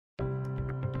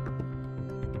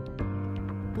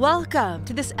Welcome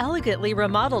to this elegantly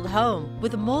remodeled home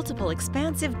with multiple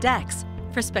expansive decks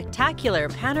for spectacular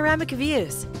panoramic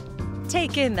views.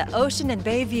 Take in the ocean and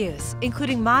bay views,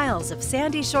 including miles of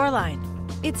sandy shoreline.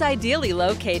 It's ideally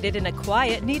located in a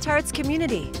quiet Netarts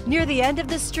community near the end of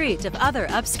the street of other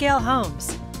upscale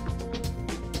homes.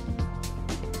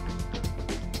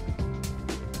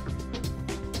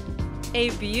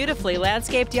 A beautifully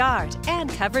landscaped yard and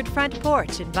covered front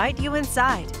porch invite you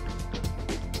inside.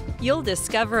 You'll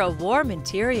discover a warm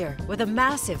interior with a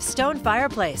massive stone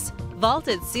fireplace,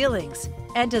 vaulted ceilings,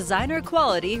 and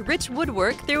designer-quality rich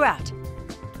woodwork throughout.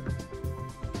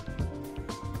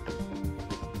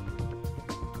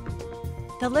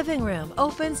 The living room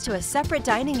opens to a separate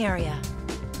dining area.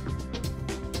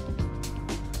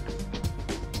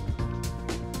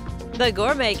 The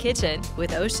gourmet kitchen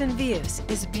with ocean views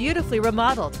is beautifully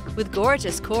remodeled with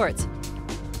gorgeous quartz,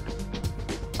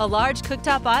 a large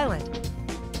cooktop island,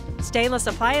 stainless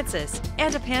appliances,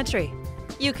 and a pantry.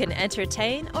 You can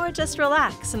entertain or just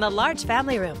relax in the large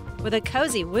family room with a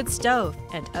cozy wood stove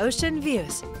and ocean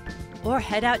views. Or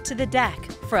head out to the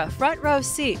deck for a front row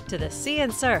seat to the sea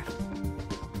and surf.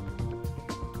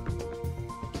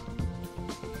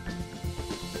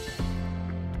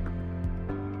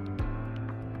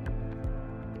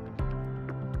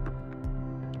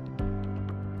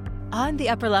 On the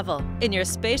upper level, in your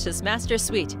spacious master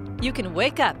suite, you can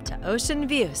wake up to ocean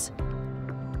views.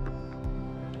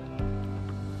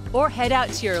 Or head out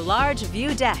to your large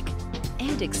view deck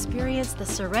and experience the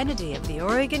serenity of the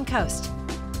Oregon coast.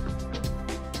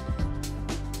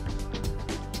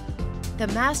 The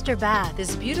master bath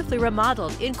is beautifully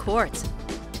remodeled in quartz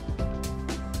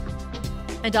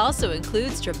and also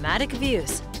includes dramatic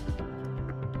views.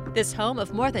 This home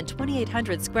of more than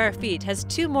 2,800 square feet has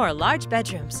 2 more large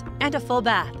bedrooms and a full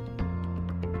bath.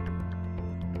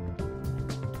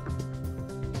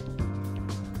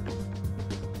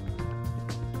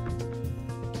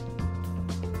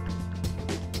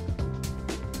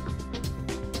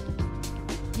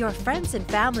 Your friends and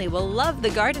family will love the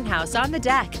garden house on the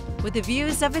deck with the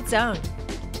views of its own.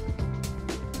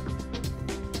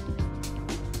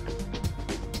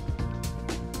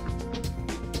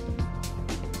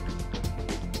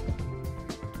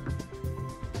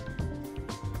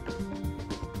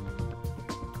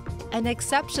 An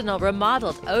exceptional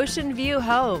remodeled ocean view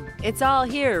home. It's all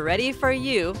here ready for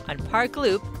you on Park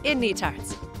Loop in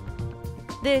Netarts.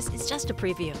 This is just a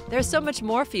preview. There's so much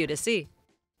more for you to see.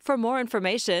 For more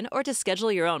information or to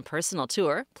schedule your own personal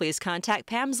tour, please contact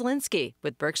Pam Zielinski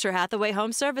with Berkshire Hathaway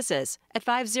HomeServices at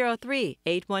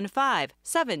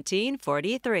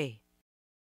 503-815-1743.